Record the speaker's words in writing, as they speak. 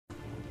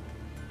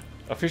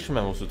A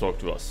fisherman wants to talk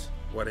to us.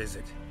 What is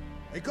it?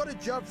 I got a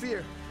job for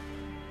you.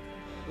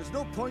 There's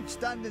no point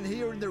standing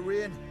here in the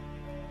rain.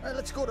 Right,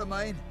 let's go to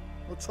mine.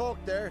 We'll talk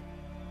there.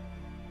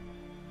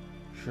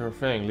 Sure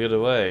thing, lead the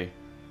way.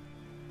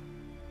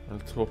 I'll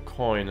talk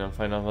coin and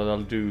find out what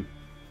I'll do.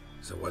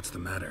 So what's the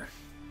matter?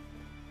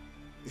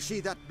 You see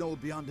that knoll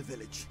beyond the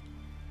village?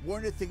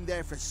 Weren't a thing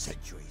there for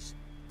centuries.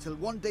 Till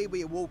one day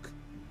we awoke,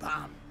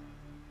 bam!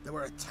 There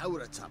were a tower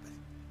atop it.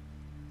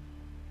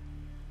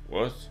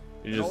 What?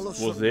 You And all of a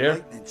just was sudden, there?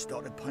 lightning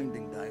started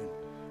pounding down.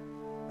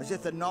 As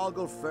if the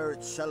Nalgal Fair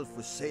itself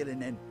was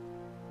sailing in.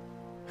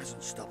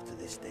 Hasn't stopped to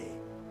this day.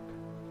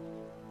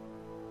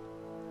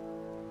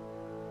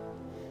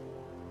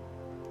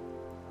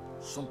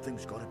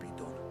 Something's got to be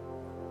done.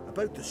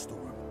 About the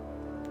storm.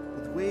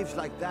 With waves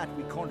like that,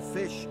 we can't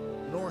fish,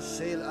 nor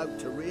sail out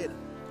to raid.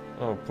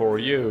 Oh, poor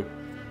you.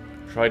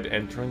 Tried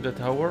entering the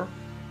tower?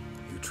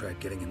 You tried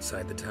getting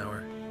inside the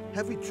tower?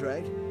 Have we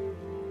tried?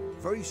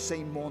 Very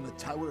same morning the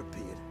tower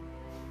appeared.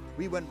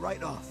 We went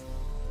right off.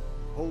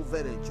 Whole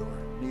village or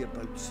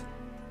nearabouts.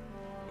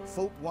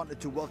 Folk wanted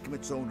to welcome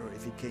its owner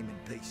if he came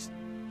in peace.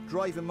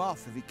 Drive him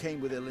off if he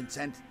came with ill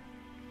intent.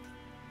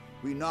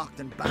 We knocked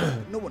and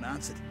banged, but no one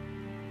answered.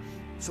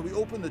 So we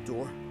opened the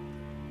door.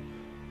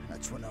 And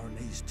that's when our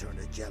knees turned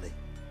to jelly.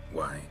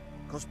 Why?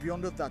 Because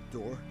beyond of that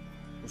door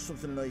was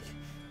something like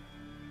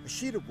a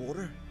sheet of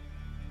water,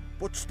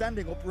 but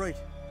standing upright.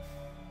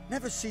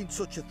 Never seen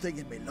such a thing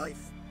in my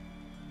life.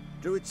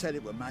 Druid said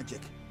it were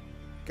magic.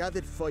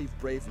 Gathered 5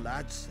 brave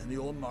lads and they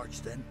all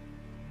marched in.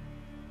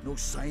 No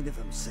sign of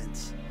him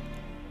since.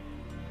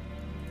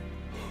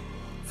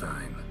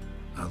 Fine.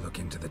 I'll look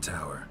into the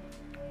tower.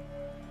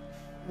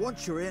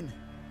 Once you're in,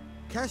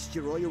 cast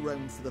your eye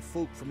around for the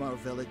folk from our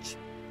village.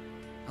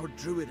 Our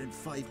druid and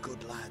 5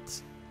 good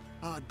lads.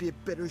 It'd be a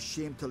bitter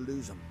shame to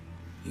lose them.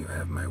 You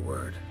have my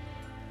word.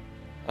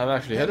 I'm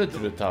actually headed to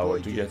the tower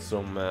to get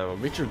some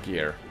Witcher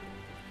gear.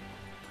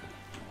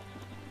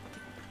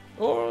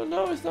 Or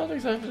no, it's not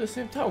exactly the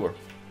same tower.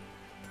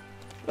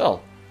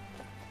 Well,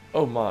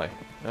 oh my.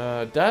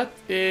 That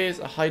is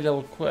a high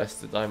level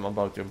quest that I'm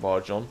about to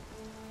embark on.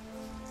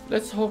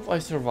 Let's hope I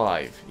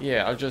survive.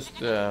 Yeah, I'll just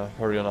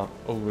hurry on up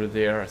over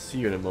there. I'll see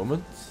you in a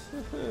moment.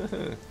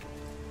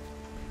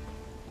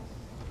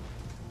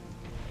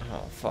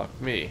 Oh, fuck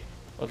me.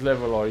 What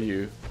level are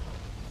you?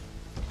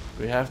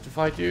 We have to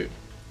fight you.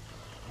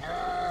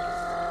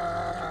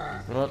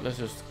 Well, let's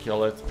just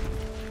kill it.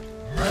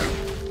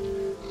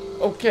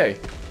 Okay.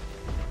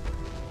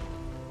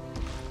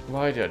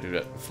 Why did I do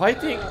that?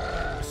 Fighting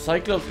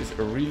Cyclops is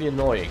really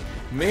annoying.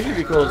 Mainly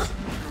because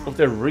of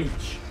their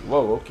reach.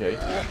 Whoa, okay.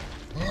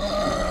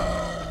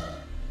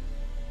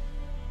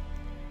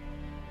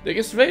 They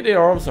can sway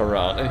their arms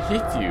around and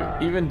hit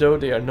you, even though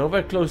they are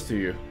nowhere close to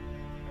you.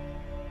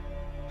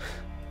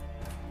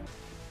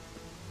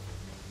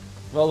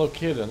 Well,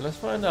 okay then, let's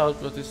find out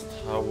what this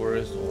tower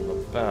is all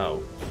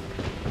about.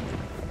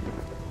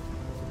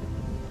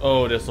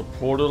 Oh, there's a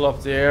portal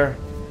up there.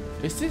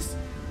 Is this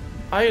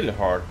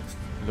Eilhart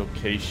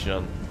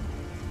location?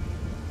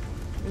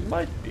 It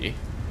might be.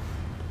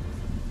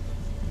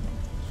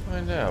 Let's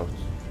find out.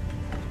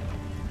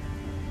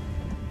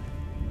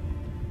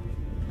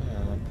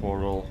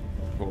 Portal,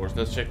 of course.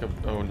 Let's check up.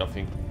 Oh,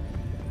 nothing.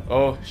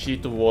 Oh,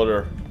 sheet of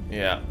water.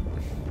 Yeah.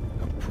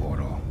 A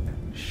portal.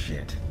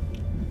 Shit.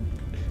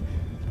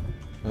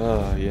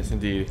 Ah, yes,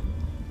 indeed.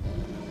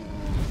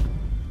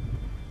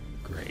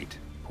 Great.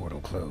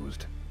 Portal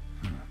closed.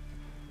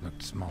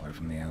 Looked smaller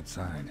from the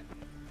outside.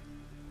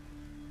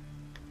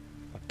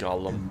 A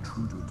golem.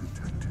 Intruder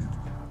detected.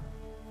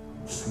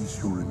 Cease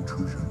your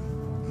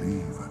intrusion.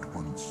 Leave at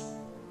once.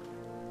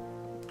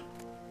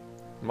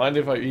 Mind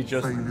if I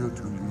just... Failure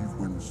to leave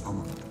when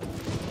summoned.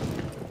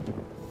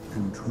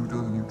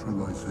 Intruder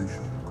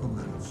neutralization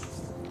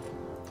commenced.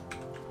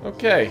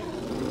 Okay.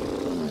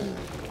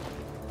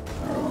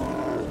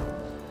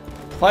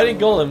 Fighting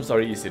golems are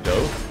easy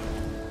though.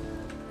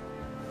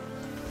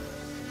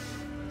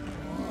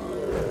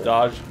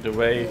 Dodge the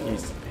way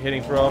he's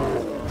hitting from.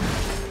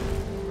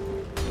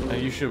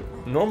 And you should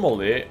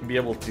normally be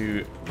able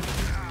to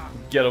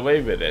get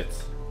away with it.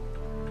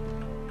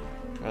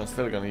 I'm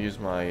still gonna use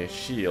my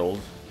shield.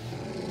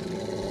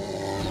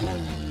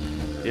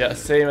 Yeah,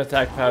 same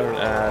attack pattern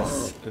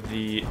as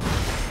the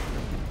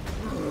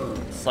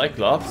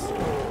Cyclops.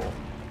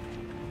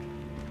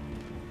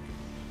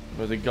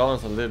 But the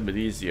golems are a little bit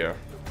easier.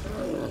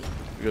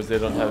 Because they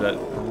don't have that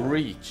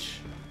reach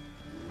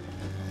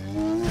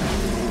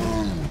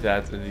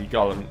that the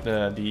golem,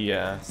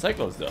 the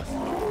Cyclops does.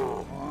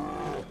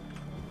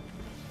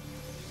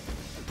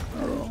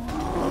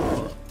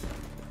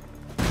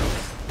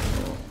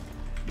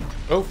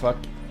 Oh fuck.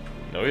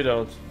 No you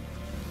don't.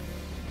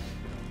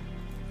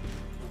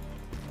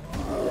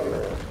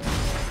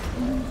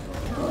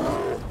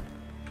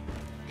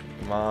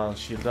 Come on,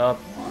 shield up.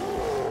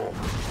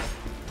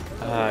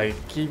 I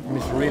keep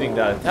misreading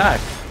that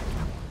attack.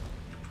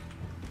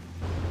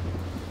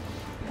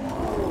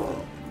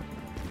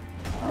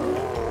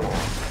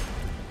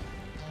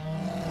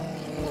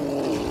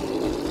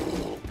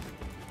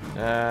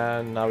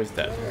 And now he's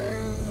dead.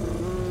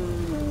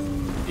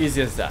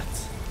 Easy as that.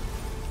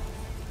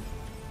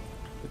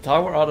 The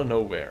tower out of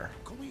nowhere.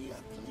 Come here,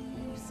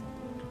 please.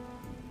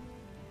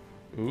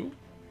 Ooh?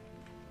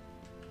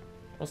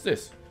 What's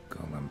this?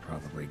 Golem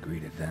probably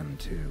greeted them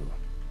too.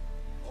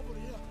 Over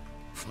here.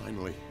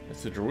 Finally,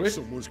 It's a druid?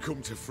 someone's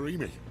come to free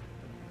me.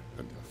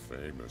 And a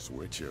famous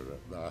witcher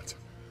at that.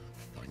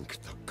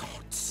 Thank the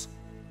gods.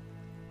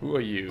 Who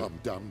are you? I'm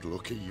damned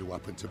lucky you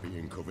happen to be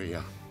in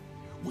Kavir.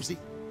 Was it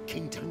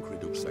King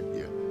Tancred who sent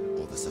you?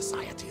 Or the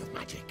Society of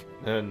Magic?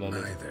 No.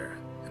 Neither,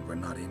 and we're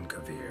not in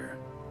Kavir.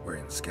 We're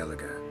in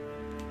Skellige.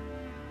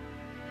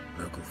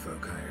 Local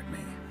folk hired me.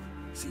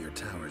 See, your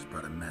towers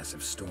brought a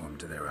massive storm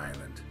to their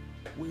island.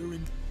 We're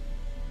in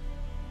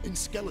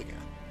Skellige.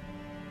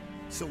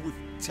 So we've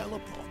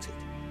teleported.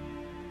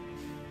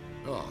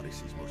 Oh,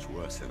 this is much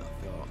worse than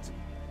I thought.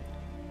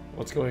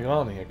 What's going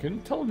on here?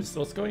 Couldn't tell me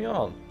what's going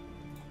on.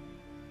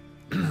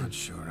 Not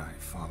sure I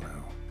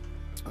follow.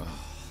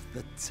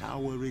 The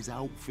tower is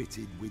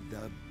outfitted with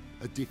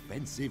a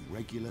defensive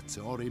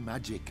regulatory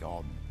magic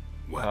on.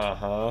 What?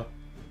 Uh-huh.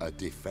 A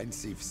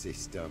defensive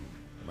system.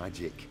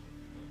 Magic.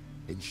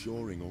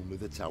 Ensuring only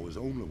the tower's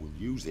owner will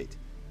use it.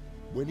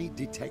 When it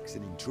detects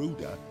an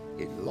intruder,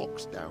 it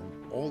locks down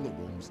all the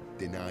rooms,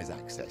 denies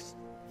access.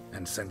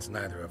 And since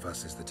neither of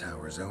us is the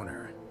tower's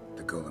owner,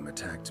 the golem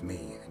attacked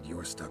me and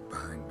you're stuck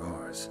behind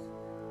bars.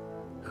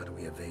 How do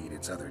we evade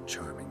its other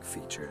charming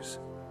features?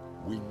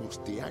 We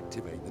must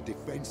deactivate the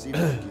defensive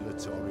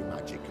regulatory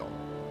magic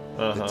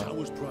on. The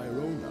tower's prior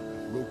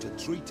owner wrote a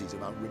treatise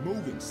about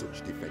removing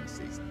such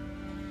defenses.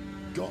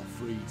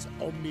 Gottfried's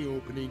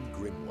omni-opening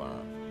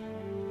grimoire.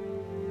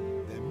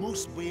 There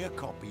must be a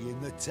copy in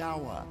the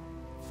tower.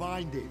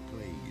 Find it,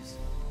 please.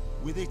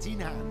 With it in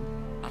hand,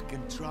 I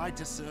can try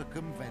to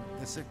circumvent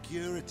the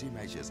security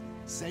measures,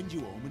 send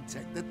you home and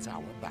take the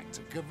tower back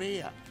to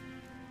Kavir.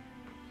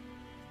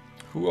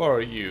 Who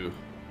are you?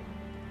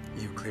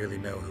 You clearly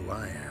know who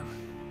I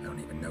am. I don't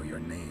even know your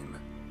name.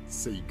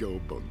 Seagull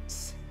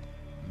Bunce,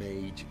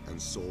 mage and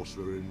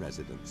sorcerer in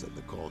residence at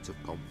the court of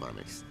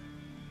Pompvanis.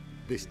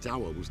 This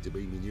tower was to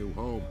be my new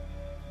home.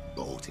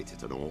 Bought it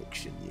at an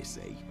auction, you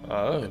see.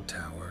 Oh. A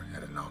tower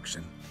at an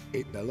auction.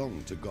 It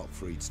belonged to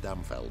Gottfried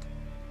Stamfeld,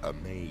 a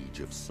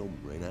mage of some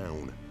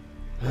renown.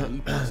 When he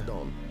passed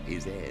on,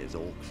 his heirs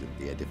auctioned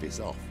the edifice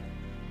off.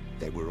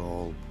 They were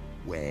all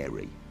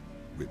wary,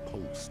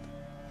 repulsed.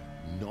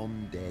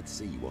 None dared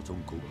see what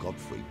Uncle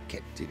Godfrey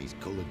kept in his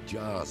coloured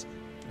jars.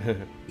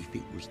 If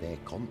it was their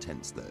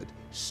contents that had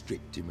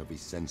stripped him of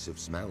his sense of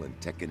smell and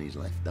taken his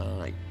left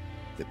eye,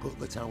 they put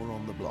the tower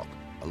on the block,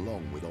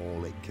 along with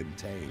all it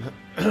contained.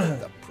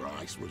 The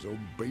price was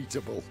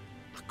unbeatable.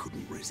 I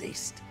couldn't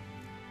resist.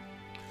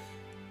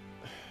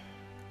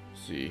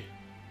 See.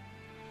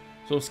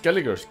 So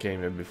Skelligers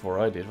came in before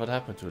I did. What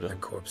happened to The them?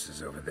 corpse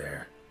is over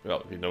there.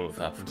 Well, we know what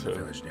Folk happened from to the them.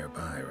 village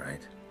nearby,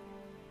 right?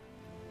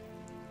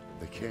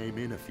 They came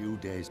in a few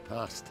days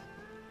past.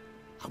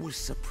 I was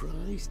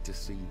surprised to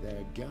see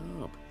their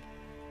garb,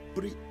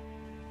 but it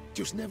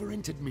just never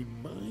entered my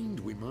mind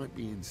we might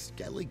be in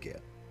Skellige.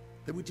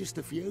 There were just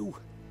a few,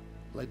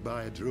 led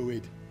by a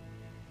druid.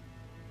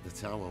 The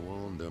tower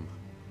warned them.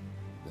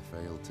 They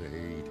failed to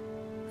heed.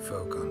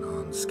 Folk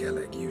on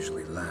Skellig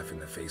usually laugh in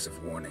the face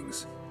of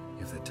warnings.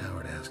 If the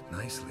tower had asked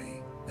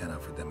nicely, then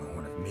offered them a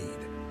horn of mead,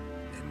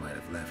 they might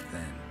have left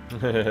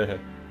then.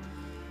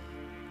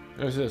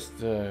 Let's just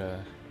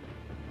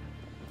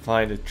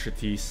find a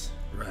treatise.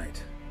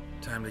 Right.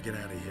 Time to get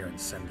out of here and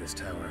send this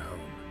tower home.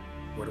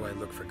 Where do I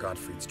look for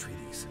Gottfried's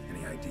treatise?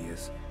 Any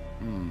ideas?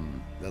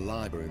 The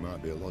library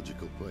might be a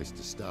logical place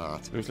to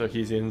start. Looks like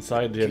he's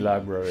inside the Key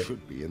library.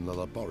 should be in the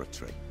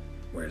laboratory.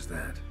 Where's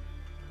that?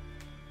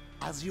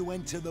 As you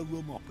enter the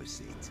room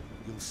opposite,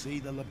 you'll see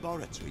the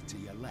laboratory to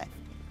your left.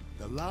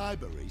 The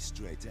library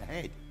straight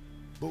ahead.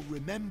 But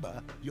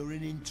remember, you're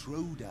an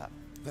intruder.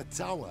 The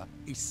tower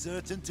is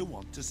certain to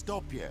want to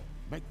stop you.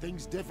 Make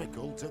things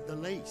difficult at the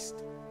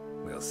least.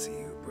 We'll see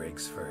who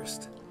breaks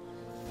first.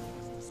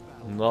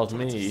 Not Try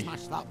to me.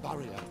 smash that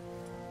barrier.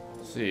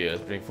 See,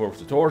 let's bring forth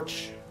the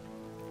torch.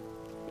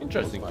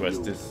 Interesting By quest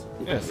you. this.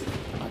 Yes.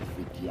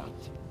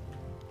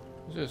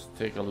 Just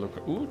take a look.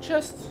 Ooh,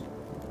 chest.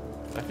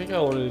 I think I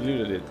already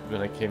looted it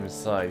when I came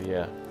inside,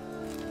 yeah.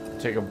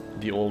 Take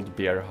the old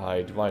bear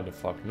hide, why the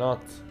fuck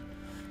not?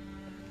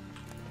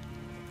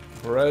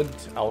 Bread,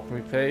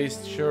 alchemy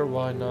paste, sure,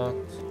 why not?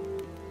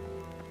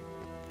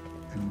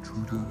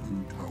 Intruder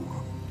in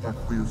tower.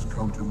 Aqueous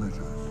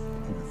countermeasures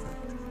in effect.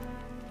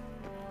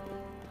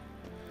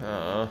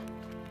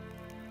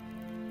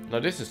 Now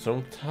this is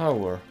some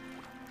tower.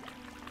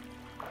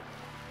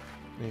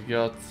 We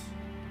got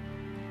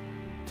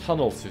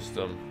tunnel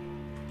system.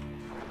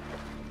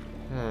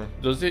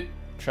 Does it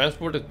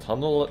transport the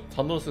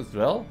tunnels as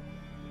well?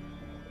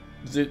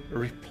 Does it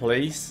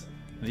replace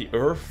the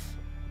earth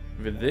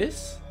with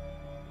this?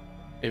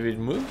 If it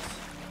moves?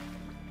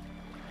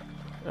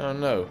 I don't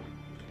know.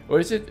 Or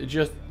is it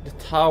just the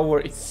tower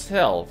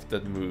itself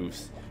that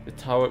moves? The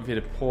tower with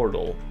a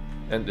portal.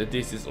 And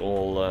this is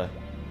all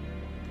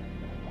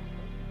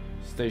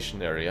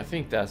Stationary. I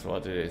think that's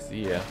what it is.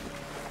 Yeah.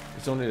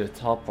 It's only the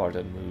top part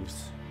that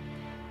moves.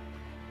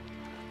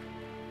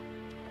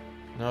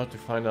 Now to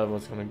find out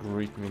what's gonna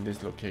greet me in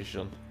this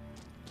location.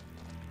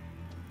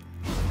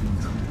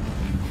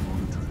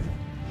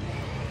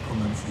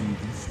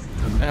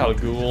 Al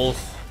ghouls.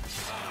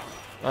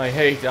 I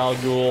hate al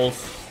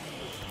ghouls.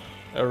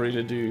 I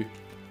really do.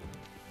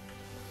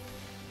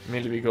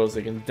 Mainly because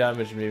they can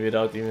damage me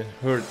without even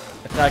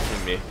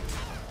attacking me.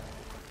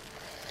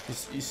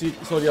 You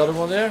saw the other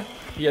one there?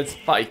 He had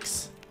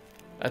spikes.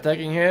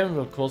 Attacking him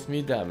will cause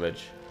me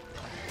damage.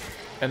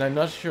 And I'm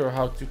not sure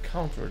how to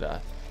counter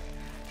that.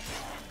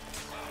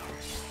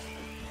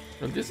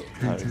 No, this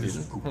time it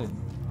didn't.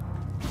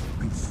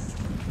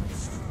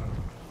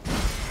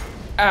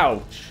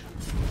 Ouch!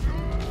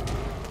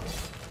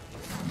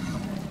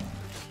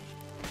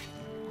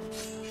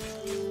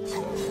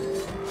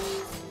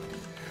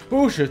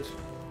 Oh shit!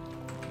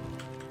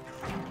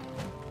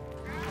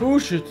 Oh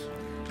shit!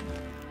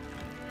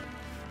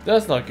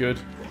 That's not good.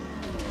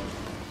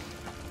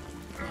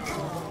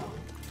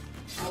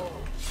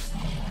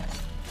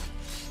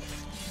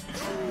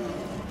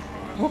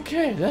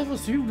 Okay, that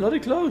was too bloody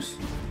close.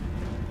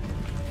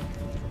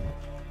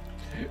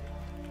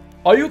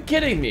 Are you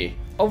kidding me?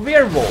 A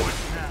werewolf?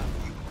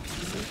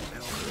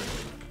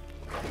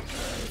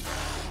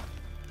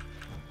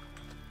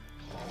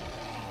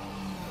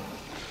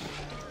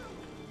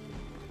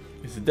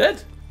 Is it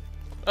dead?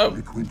 Oh.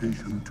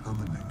 Liquidation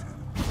terminated.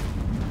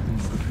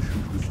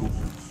 Insufficient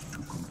resources to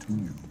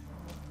continue.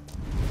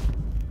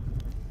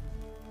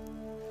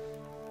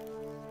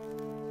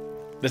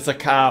 There's a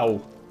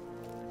cow.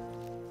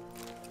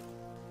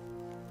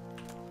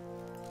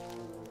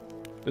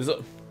 There's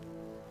a...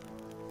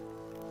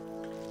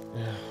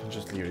 Yeah, I'll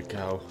just leave the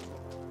cow.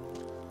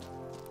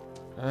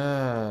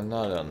 Ah,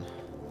 now then.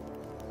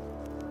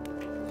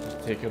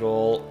 Just take it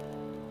all.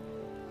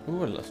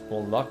 Ooh, a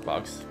small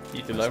lockbox.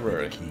 Key to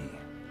library. Can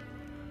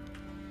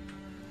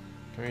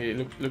we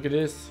look at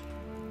this?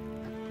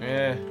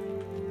 Yeah.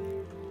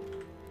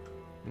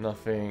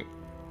 Nothing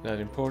that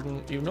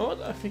important. You know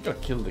what? I think I'll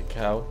kill the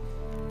cow.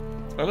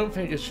 I don't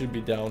think it should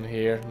be down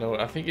here. No,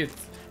 I think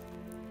it's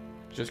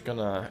just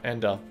gonna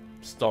end up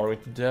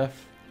starving to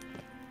death.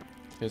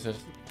 This is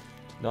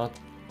not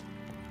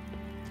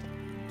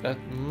that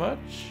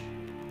much.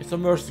 It's a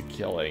mercy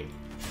killing.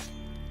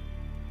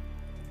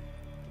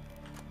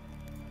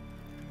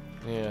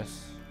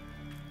 Yes.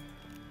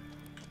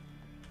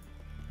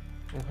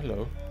 Oh,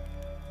 hello.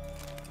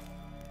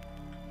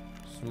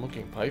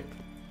 Smoking pipe.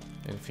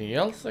 Anything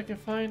else I can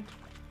find?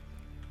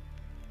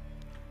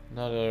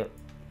 Another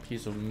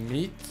piece of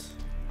meat.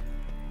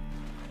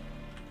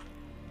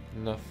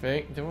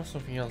 Nothing. There was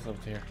something else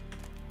up there.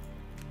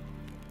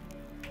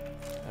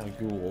 A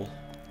ghoul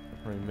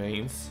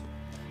remains.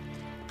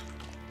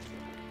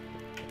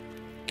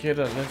 Okay,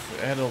 then let's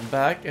head on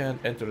back and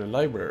enter the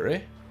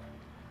library.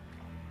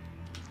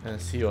 And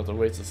see what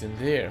awaits us in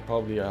there.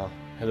 Probably a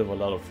hell of a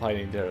lot of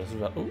fighting there as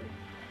well. Ooh.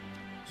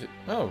 Is it?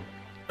 Oh.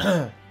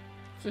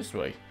 This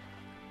way.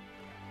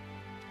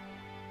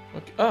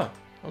 Okay. Ah,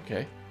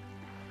 okay.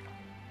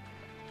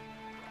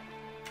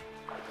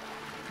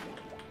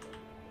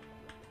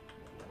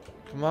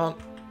 Come on.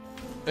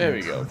 There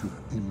we go.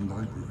 In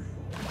library.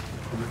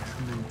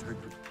 Collection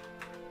integrity.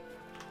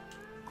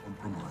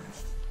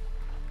 Compromised.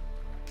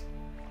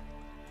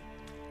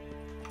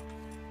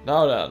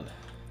 Now then.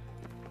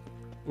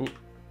 Ooh.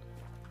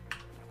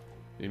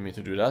 Didn't mean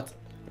to do that.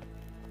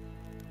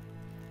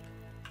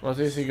 What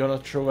is he gonna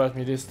throw at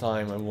me this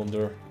time, I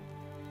wonder?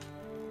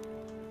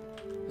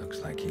 Looks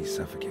like he's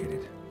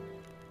suffocated.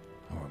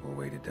 Horrible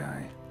way to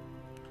die.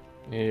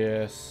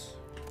 Yes.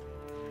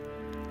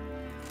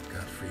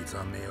 Gottfried's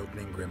on the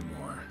opening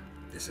grimoire.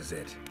 This is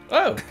it.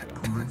 Oh!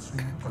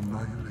 Commencing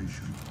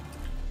annihilation.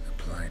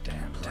 Applied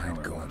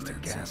tower wants to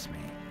gas me.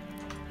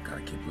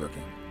 Gotta keep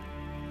looking.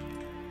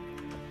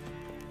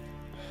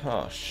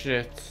 Oh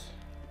shit.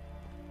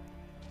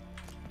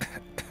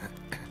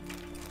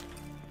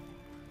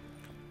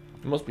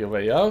 There must be a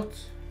way out.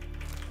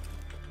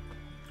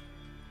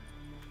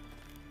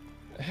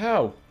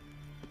 How?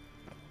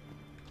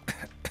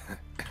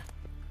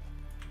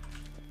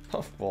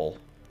 Puffball.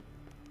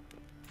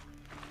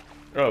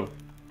 Oh.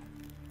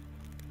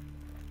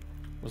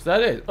 Was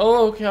that it?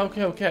 Oh,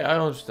 okay. I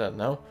understand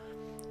now.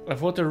 I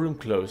thought the room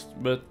closed,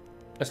 but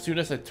as soon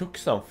as I took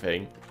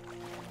something,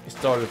 it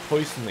started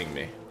poisoning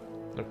me.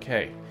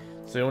 Okay.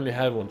 So I only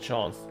had one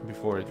chance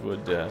before it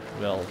would,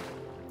 well,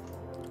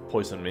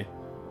 poison me.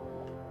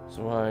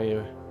 So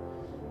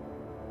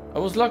I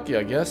was lucky,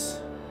 I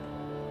guess.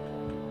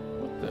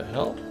 What the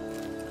hell?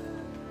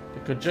 The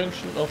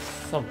conjunction of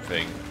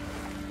something.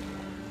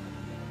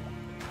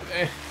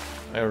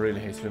 I really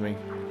hate swimming.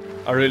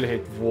 I really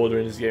hate water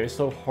in this game. It's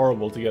so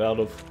horrible to get out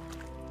of.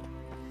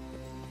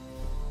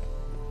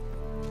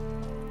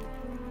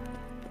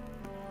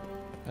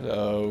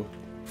 Hello.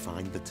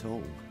 Find the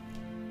toll.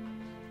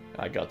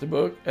 I got the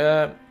book.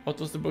 What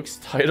was the book's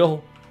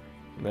title?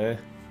 Meh.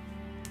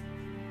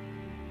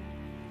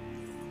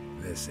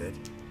 This it?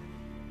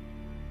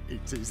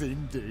 It is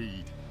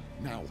indeed.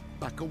 Now,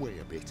 back away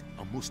a bit.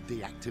 I must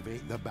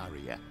deactivate the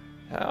barrier.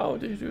 How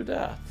do you do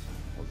that?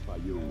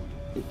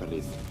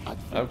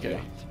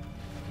 Okay.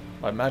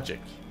 By magic.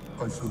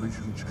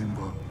 Isolation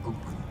chamber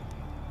open.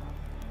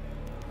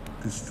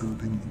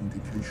 Disturbing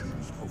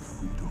indications of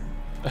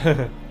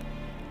freedom.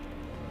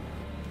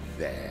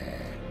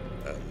 There,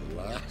 at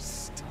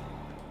last.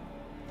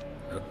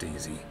 Looked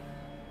easy.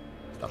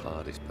 The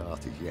hardest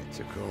part is yet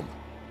to come.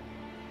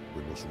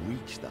 We must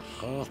reach the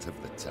heart of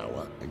the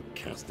tower and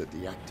cast a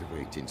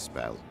deactivating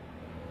spell.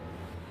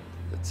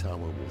 The tower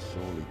will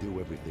surely do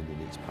everything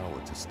in its power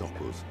to stop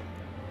us.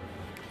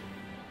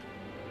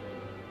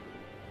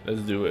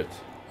 Let's do it.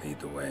 Lead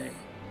the way.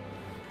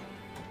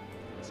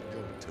 Let's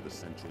go to the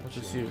central Let's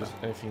just see if chamber.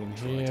 there's anything in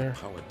Try to here.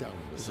 power down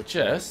the There's a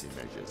security chest.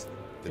 measures.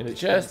 In the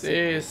chest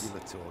is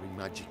Regulatory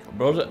magic on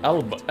Brother the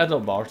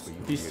Edelbart's for your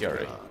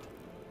bestiary. guard.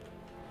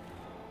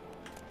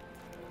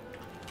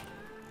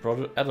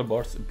 Brother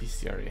Edelbart's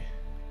bestiary.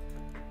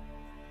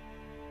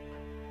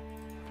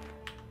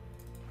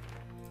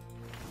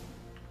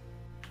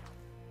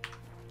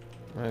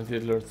 I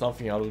did learn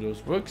something out of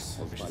those books,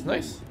 which is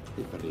nice.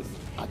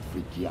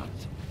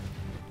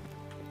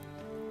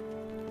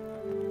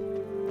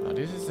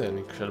 This is an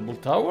incredible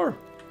tower.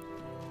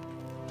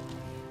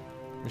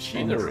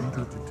 Machinery.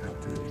 Intruder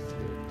detected.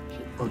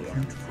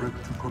 Acute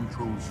threat to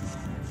control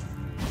systems.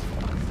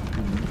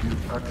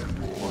 Immediate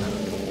action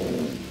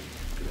required.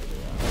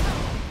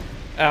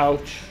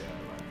 Ouch.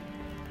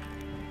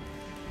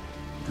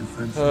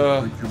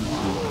 Defensive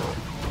regulatory.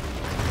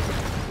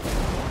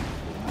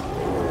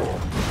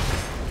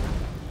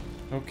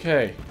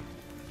 Okay.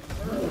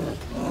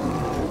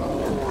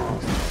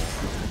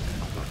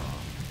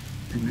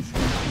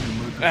 Initiating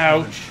emergency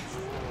Ouch.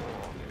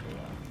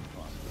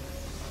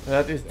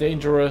 That is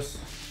dangerous.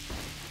 threat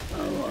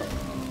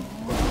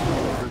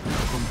to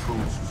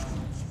control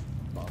systems.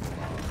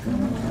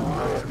 Immediate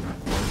action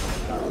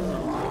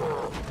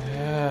required.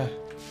 Yeah.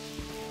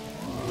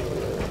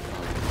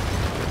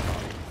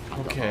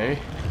 Okay.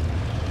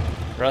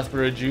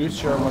 Raspberry juice,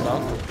 sure, why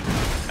not?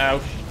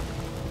 Ouch.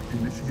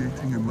 Initiating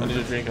I need to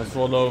emergency. drink a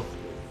swallow.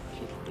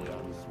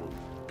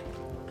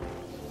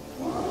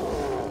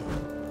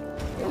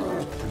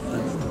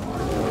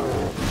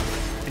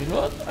 You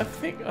know what? I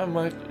think I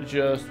might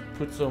just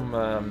put some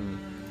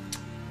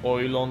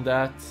oil on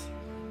that.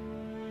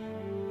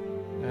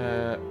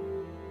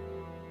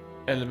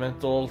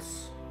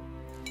 Elementals.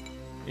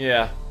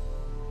 Yeah.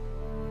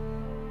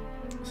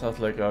 Sounds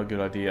like a good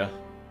idea.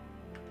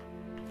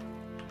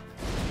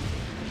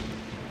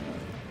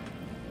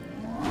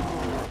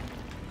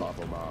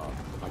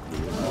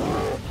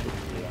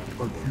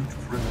 Acute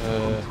threat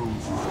to control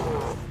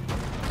systems.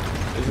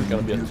 This is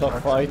gonna be a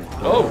tough fight.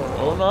 Oh,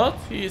 or not.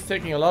 He is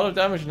taking a lot of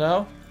damage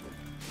now.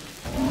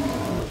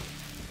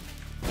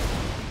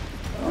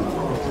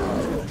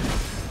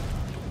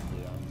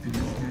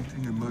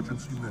 Initiating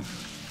emergency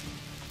measures.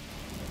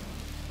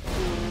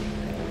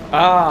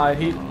 Ah,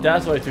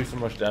 that's why he took so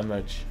much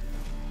damage.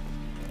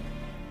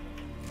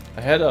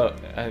 I had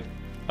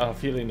a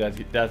feeling that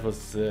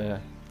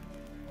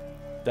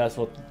that's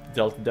what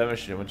dealt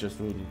damage to him. I just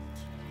wouldn't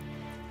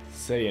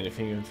say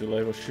anything until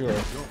I was sure.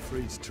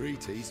 Gottfried's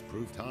treatise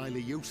proved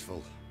highly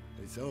useful.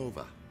 It's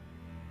over.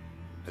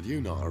 Had you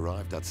not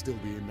arrived, I'd still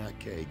be in that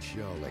cage,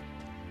 surely.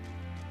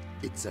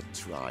 It's a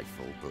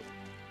trifle, but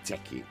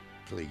take it,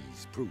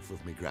 please. Proof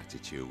of my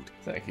gratitude.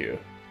 Thank you.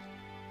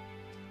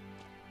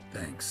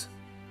 Thanks.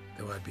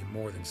 Though I'd be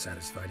more than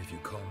satisfied if you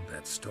calmed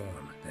that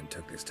storm, then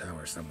took this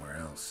tower somewhere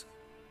else.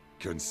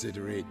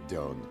 Consider it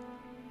done.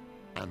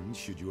 And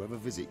should you ever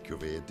visit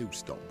Kuvir, do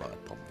stop by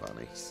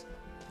Pompanis.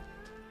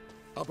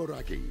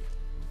 Aboragi,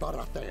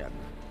 Barathan.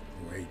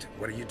 Wait,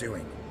 what are you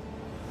doing?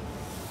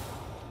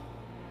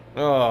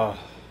 Oh,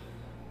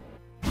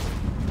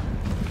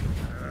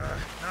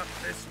 Not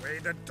this way,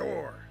 the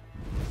door!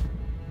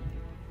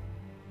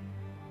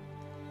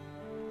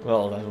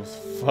 well, that was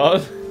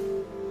fun.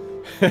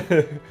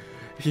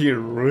 He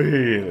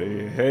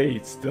really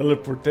hates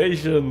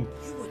teleportation.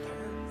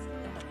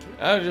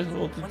 I just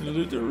wanted to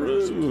do the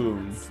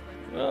room.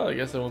 Well, I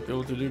guess I won't be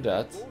able to do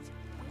that.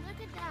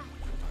 Look at that.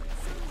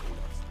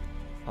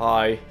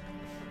 Hi.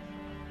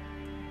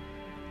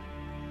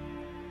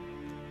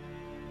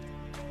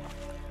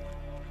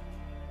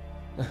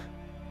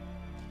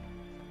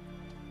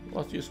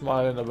 What are you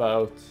smiling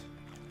about?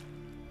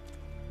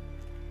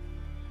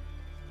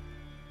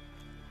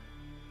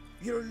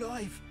 You're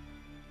alive,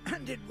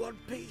 and in one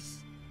piece.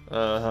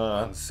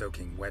 One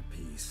soaking wet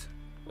piece.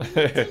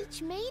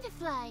 Teach me to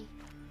fly.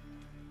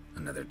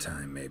 Another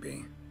time,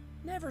 maybe.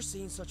 Never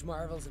seen such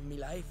marvels in me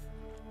life.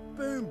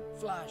 Boom,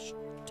 flash,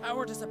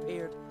 tower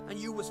disappeared, and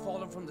you was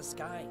falling from the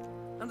sky.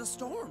 And the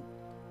storm,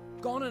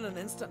 gone in an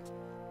instant.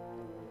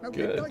 Now,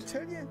 Good. didn't I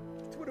tell you?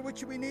 It's what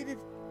which we needed.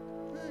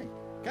 Hey,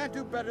 can't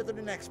do better than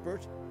an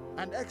expert.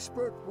 And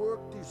expert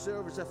work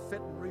deserves a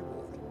fitting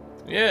reward.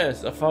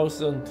 Yes,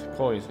 1,000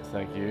 coins,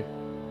 thank you.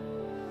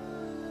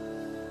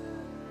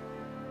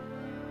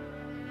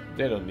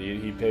 They don't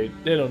need he paid.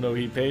 They don't know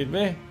he paid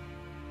me.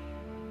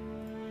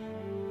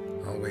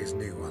 always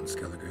knew on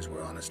Skelligers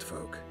were honest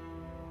folk.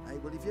 Aye,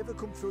 well, if you ever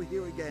come through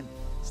here again,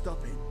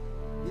 stop in.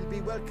 You'll be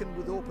welcomed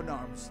with open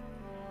arms.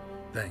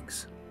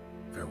 Thanks.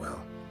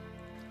 Farewell.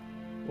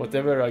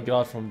 Whatever I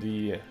got from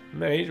the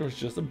mage was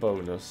just a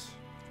bonus.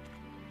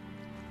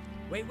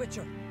 Wait,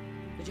 Witcher.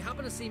 Did you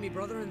happen to see me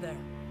brother in there?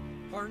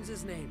 Horn's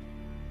his name.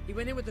 He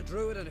went in with the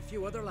druid and a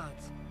few other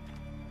lads.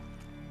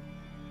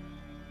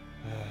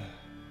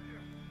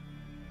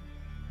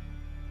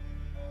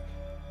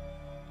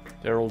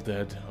 They're all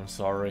dead, I'm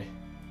sorry.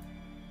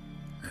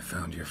 I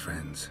found your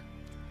friends.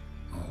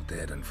 All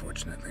dead,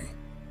 unfortunately.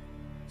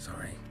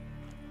 Sorry.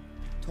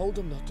 Told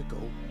him not to go,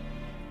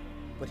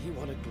 but he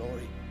wanted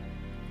glory.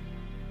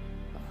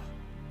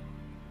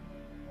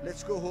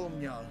 Let's go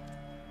home, Jarl.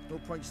 No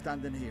point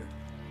standing here.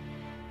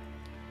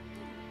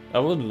 I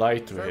wouldn't lie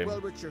to Farewell,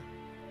 him. Witcher.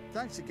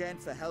 Thanks again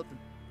for helping.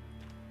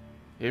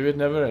 He would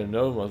never have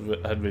known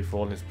what had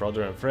befallen his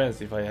brother and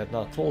friends if I had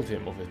not told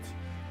him of it,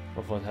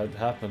 of what had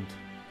happened.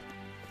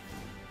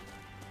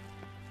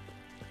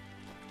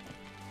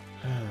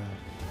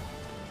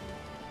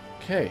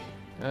 Okay,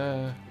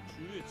 I'm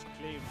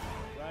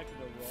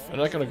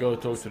not gonna go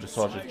talk to the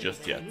sergeant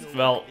just yet.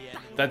 Well,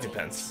 that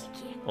depends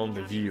on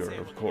the viewer,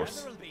 of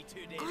course.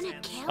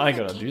 I'm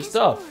gonna do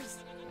stuff.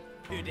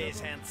 2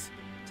 days hence.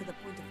 To the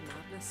point of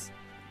madness.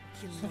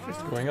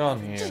 What's going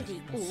on here?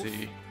 Let's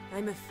see.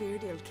 I'm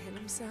afraid he'll kill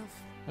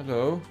himself.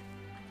 Hello?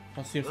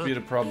 What seems to be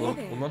the problem,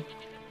 Hey there. woman?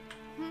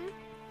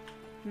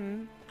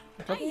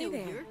 I can't, Hey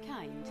there. Your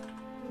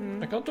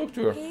kind. I can't talk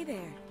to her. Hey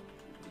there.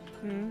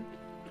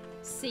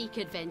 Seek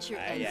adventure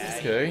Aye, aye,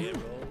 Okay. hero.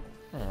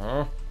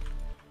 Aww.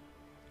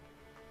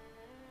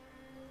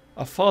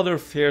 A father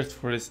fears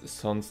for his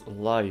son's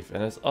life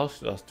and has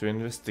asked us to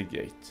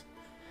investigate.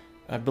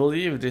 I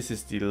believe this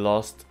is the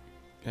last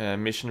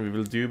mission we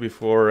will do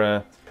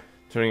before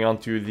turning on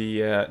to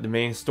the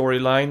main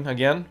storyline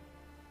again.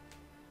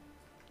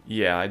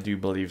 Yeah, I do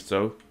believe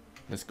so.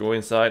 Let's go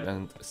inside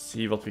and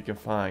see what we can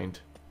find.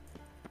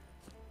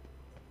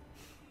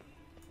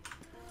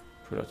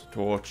 Put out the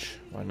torch.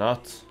 Why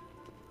not?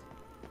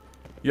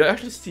 You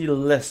actually see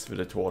less with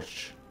a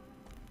torch.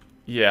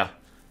 Yeah,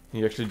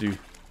 you actually do.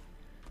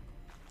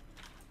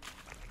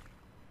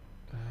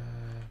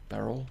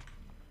 Barrel.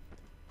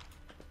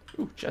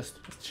 Ooh, chest.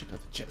 Let's check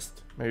out the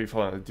chest. Maybe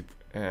find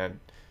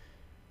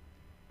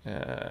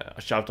a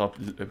shout out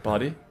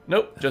body.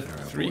 Nope, just The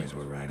Pharaoh 3. boys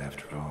were right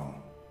after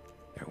all.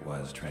 There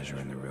was treasure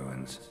in the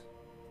ruins.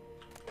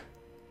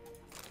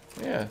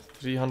 Yeah,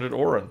 300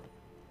 Oran.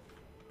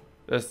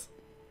 That's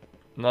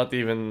not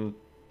even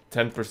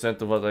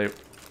 10% of what I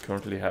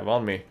currently have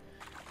on me.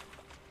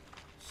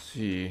 Let's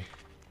see.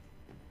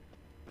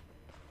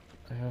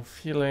 I have a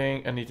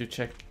feeling I need to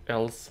check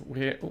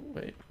elsewhere. Oh,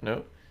 wait,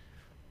 no.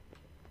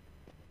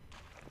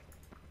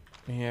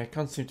 Yeah, I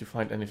can't seem to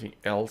find anything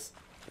else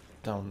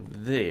down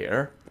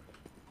there.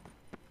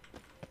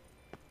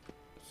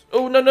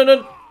 Oh, no, no,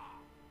 no!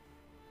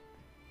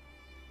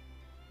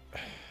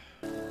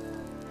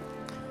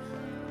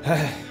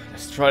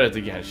 Let's try that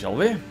again, shall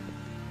we?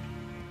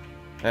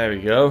 There we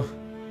go.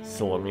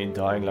 Saw me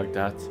dying like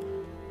that.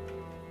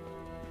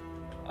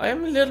 I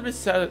am a little bit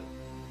sad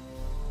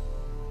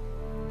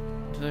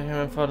that I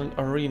haven't found an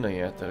arena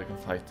yet that I can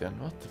fight in.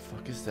 What the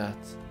fuck is that?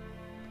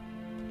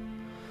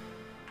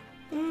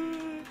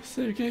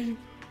 Save game.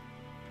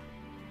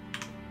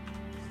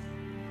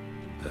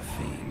 The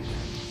Fiend.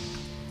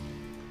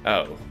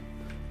 Oh.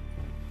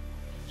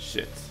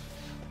 Shit.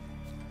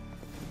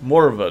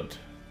 Morwood.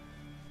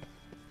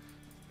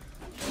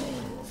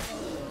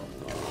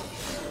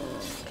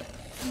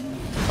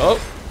 Oh,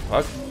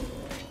 fuck.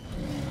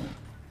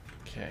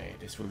 Okay,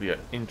 this will be an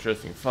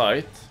interesting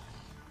fight.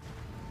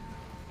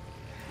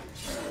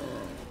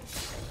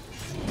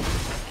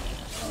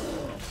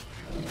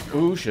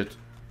 Oh shit.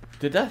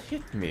 Did that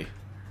hit me?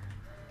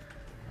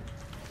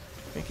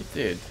 I think it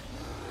did.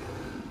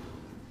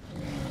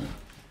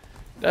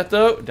 That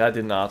though? That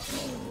did not.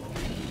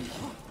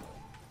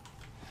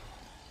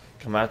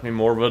 Come at me,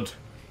 Morwood.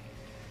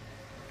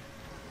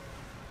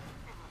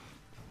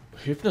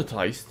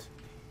 Hypnotized?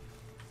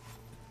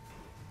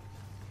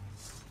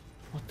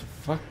 What the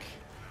fuck?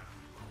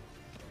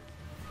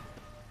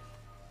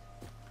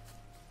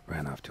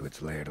 Ran off to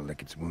its lair to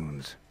lick its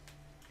wounds.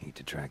 Need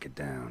to track it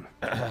down.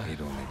 Ate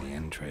only the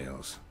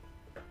entrails.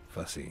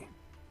 Fussy.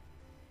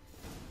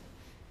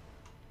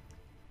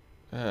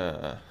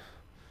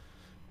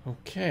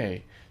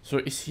 Okay. So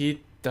is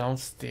he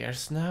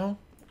downstairs now?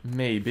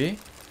 Maybe.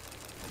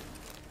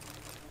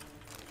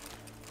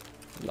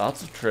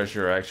 Lots of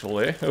treasure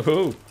actually.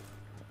 Oh,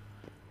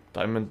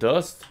 diamond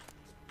dust.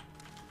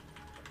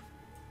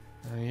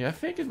 Yeah, I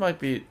think it might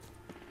be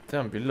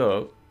down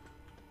below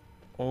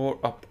or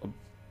up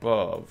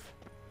above.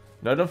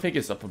 No, I don't think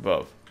it's up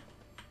above.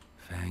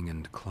 Fang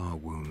and claw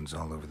wounds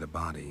all over the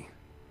body,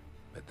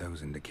 but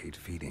those indicate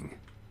feeding.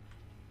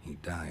 He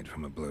died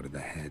from a blow to the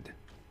head.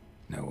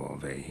 No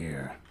Olve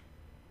here.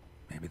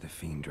 Maybe the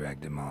Fiend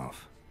dragged him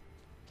off.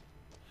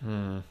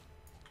 Yeah,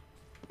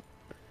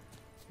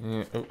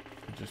 oh,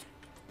 I just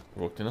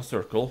walked in a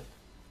circle.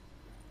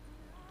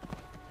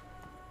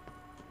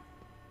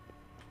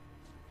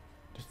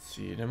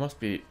 see, there must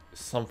be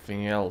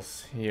something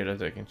else here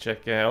that I can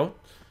check out.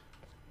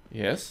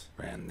 Yes.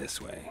 Ran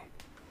this way.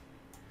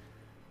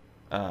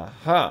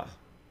 Aha.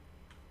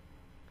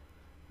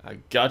 I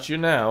got you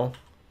now.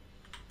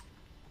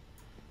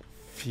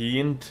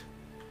 Fiend.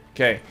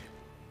 Okay.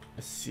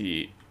 Let's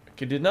see.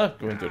 Okay, did not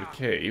go into the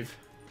cave.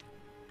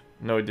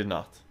 No, it did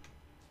not.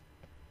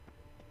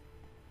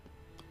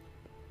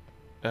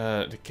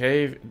 The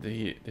cave,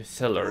 the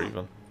cellar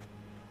even.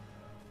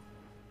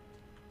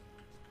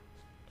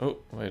 Oh,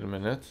 wait a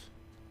minute.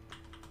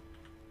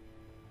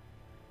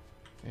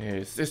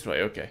 It's this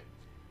way, okay.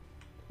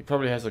 He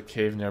probably has a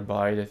cave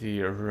nearby that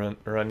he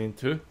run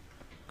into.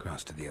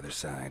 Cross to the other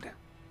side.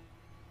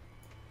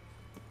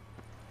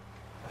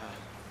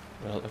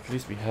 Well, at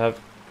least we have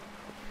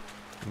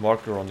a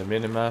marker on the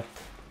minimap.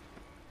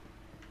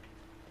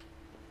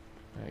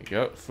 There you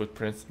go,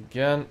 footprints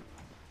again.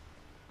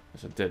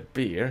 There's a dead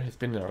bear, it's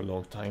been there a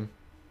long time.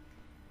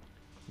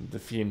 The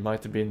fiend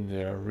might have been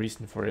the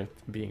reason for it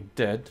being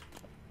dead.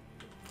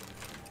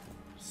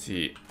 Let's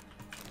see.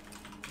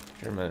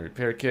 German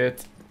repair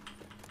kit.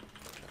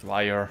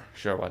 Wire,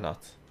 sure, why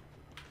not?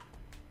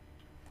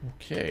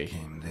 Okay.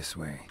 Came this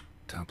way,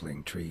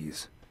 toppling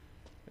trees.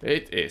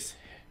 It is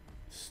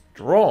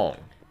strong.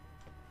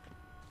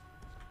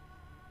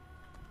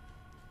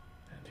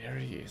 And there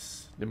he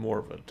is, the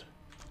Morvad.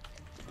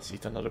 Let's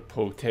eat another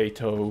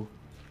potato.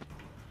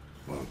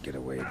 Won't get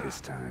away this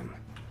time.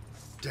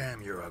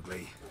 Damn, you're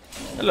ugly.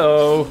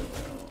 Hello.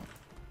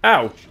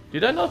 Ouch!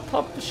 Did I not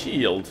pop the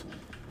shield?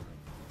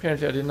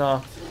 Apparently I did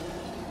not.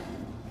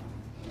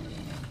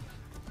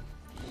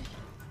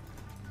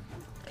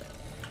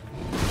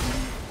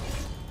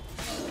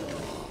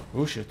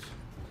 Oh shit.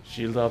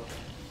 Shield up.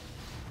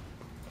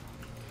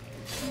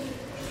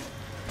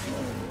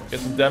 Get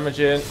some damage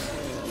in.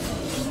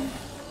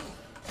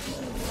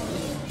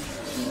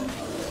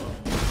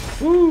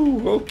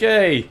 Woo!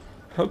 Okay!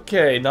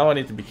 Okay, now I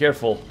need to be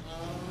careful.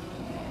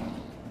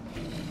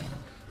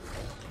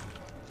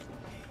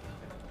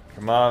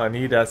 Come on, I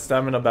need that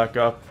stamina back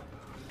up.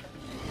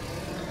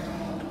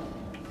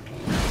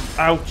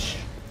 Ouch!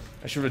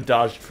 I should have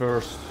dodged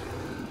first.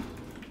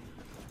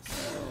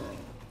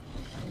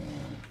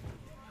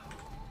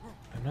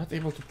 I'm not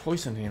able to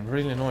poison him,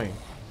 really annoying.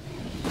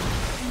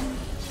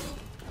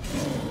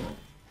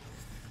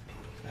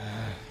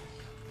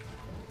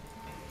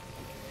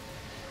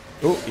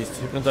 Oh, he's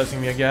hypnotizing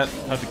me again.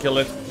 Have to kill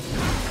it.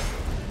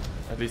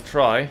 At least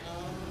try.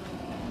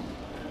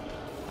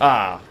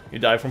 Ah, you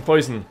die from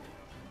poison.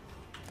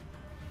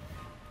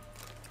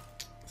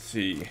 Let's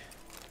see.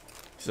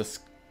 There's a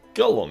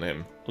skull on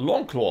him. A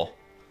long claw.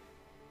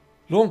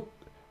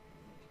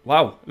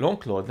 Wow, long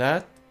claw.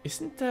 That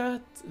isn't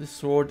that the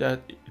sword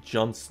that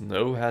Jon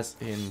Snow has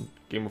in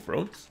Game of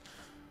Thrones?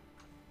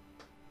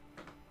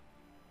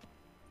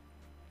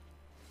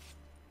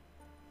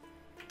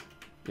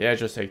 Yeah,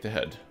 just take the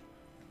head.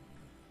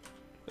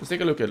 Let's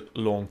take a look at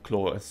Long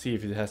Claw and see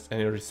if it has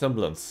any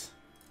resemblance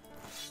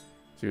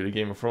to the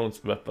Game of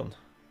Thrones weapon.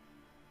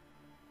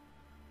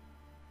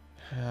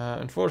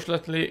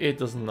 Unfortunately, it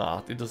does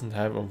not. It doesn't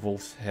have a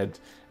wolf's head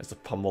as a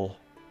pommel.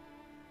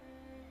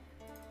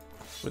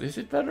 But is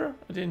it better?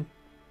 I didn't...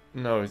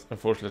 No,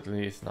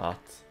 unfortunately it's not.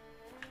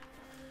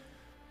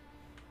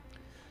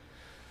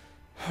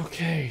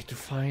 Okay, to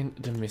find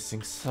the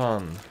missing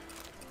son.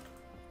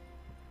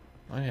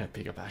 I need to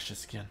pick up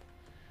ashes again.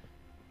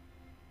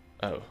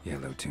 Oh.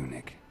 Yellow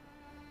tunic.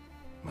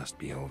 Must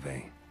be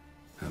Ove.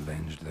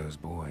 Avenged those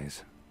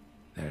boys.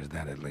 There's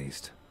that at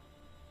least.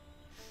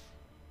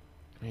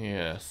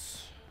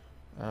 Yes.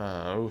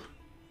 Oh.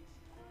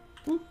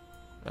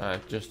 I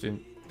just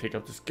didn't pick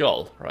up the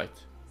skull, right?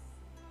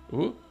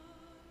 Ooh.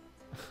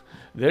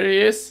 There he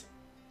is.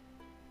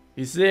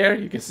 He's there,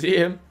 you can see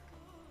him.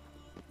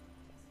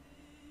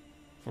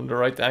 From the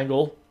right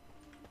angle.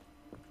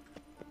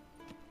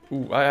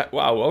 Ooh, wow,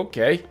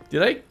 okay.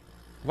 Did I?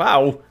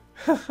 Wow.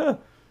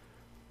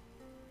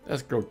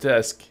 That's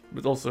grotesque,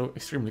 but also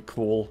extremely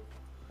cool.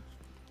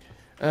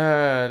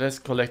 Let's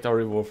collect our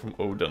reward from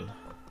Odin.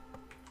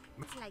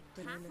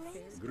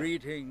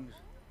 Greetings.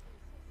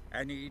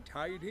 Any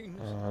tidings?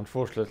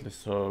 Unfortunately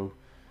so.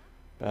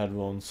 Bad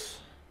ones.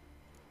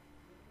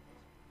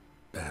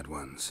 Bad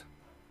ones.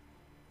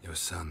 Your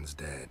son's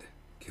dead,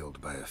 killed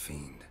by a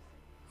fiend.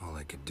 All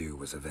I could do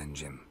was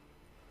avenge him.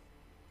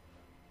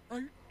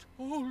 I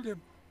told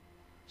him,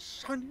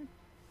 son,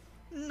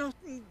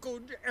 nothing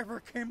good ever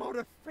came out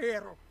of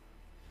Pharaoh.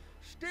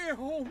 Stay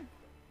home.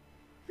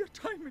 Your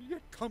time will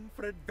yet come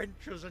for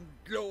adventures and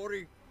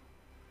glory.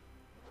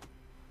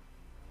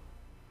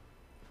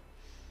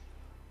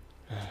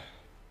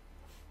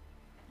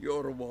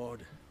 Your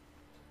reward.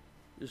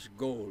 This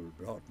gold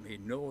brought me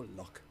no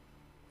luck.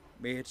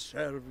 May it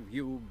serve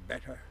you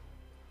better.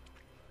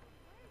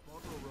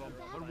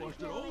 And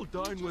washed it all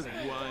down with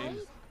wine.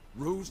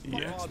 Rose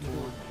Yes.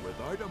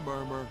 without a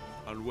murmur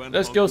and went.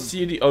 Let's go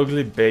see the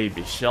ugly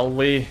baby, shall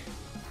we?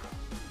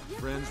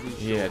 Friends we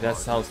Yeah, that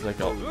sounds like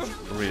a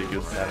really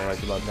good plan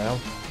right about now.